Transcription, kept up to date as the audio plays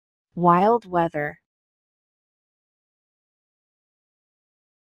Wild weather.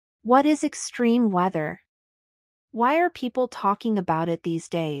 What is extreme weather? Why are people talking about it these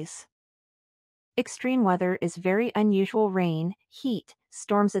days? Extreme weather is very unusual rain, heat,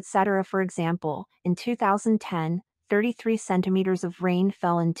 storms, etc. For example, in 2010, 33 centimeters of rain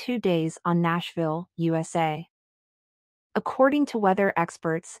fell in 2 days on Nashville, USA. According to weather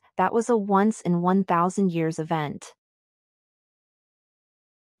experts, that was a once in 1,000 years event.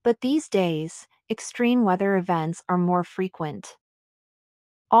 But these days, extreme weather events are more frequent.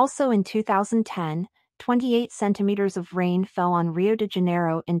 Also in 2010, 28 centimeters of rain fell on Rio de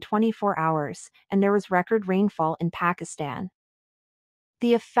Janeiro in 24 hours, and there was record rainfall in Pakistan.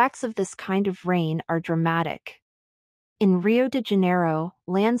 The effects of this kind of rain are dramatic. In Rio de Janeiro,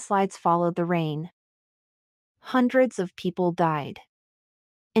 landslides followed the rain. Hundreds of people died.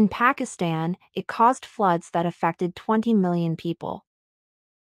 In Pakistan, it caused floods that affected 20 million people.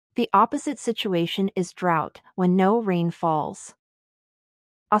 The opposite situation is drought, when no rain falls.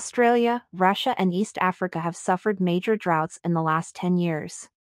 Australia, Russia, and East Africa have suffered major droughts in the last 10 years.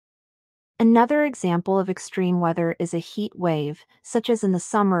 Another example of extreme weather is a heat wave, such as in the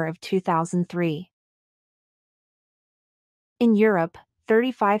summer of 2003. In Europe,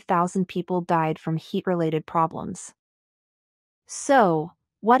 35,000 people died from heat-related problems. So,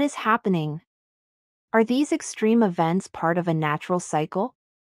 what is happening? Are these extreme events part of a natural cycle?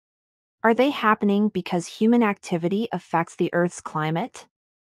 Are they happening because human activity affects the Earth's climate?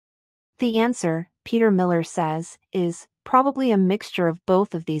 The answer, Peter Miller says, is probably a mixture of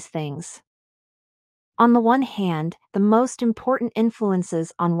both of these things. On the one hand, the most important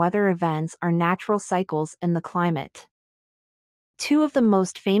influences on weather events are natural cycles in the climate. Two of the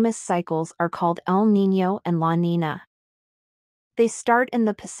most famous cycles are called El Niño and La Niña. They start in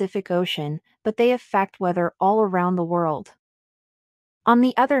the Pacific Ocean, but they affect weather all around the world. On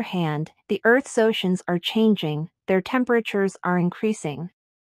the other hand, the Earth's oceans are changing, their temperatures are increasing.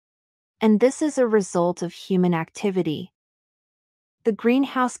 And this is a result of human activity. The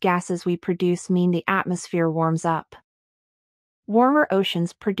greenhouse gases we produce mean the atmosphere warms up. Warmer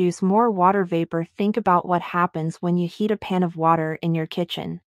oceans produce more water vapor. Think about what happens when you heat a pan of water in your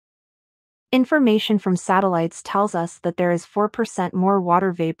kitchen. Information from satellites tells us that there is 4% more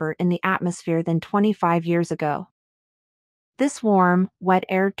water vapor in the atmosphere than 25 years ago. This warm, wet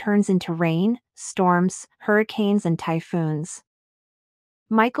air turns into rain, storms, hurricanes, and typhoons.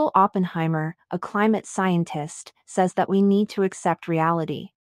 Michael Oppenheimer, a climate scientist, says that we need to accept reality.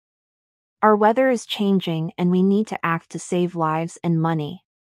 Our weather is changing and we need to act to save lives and money.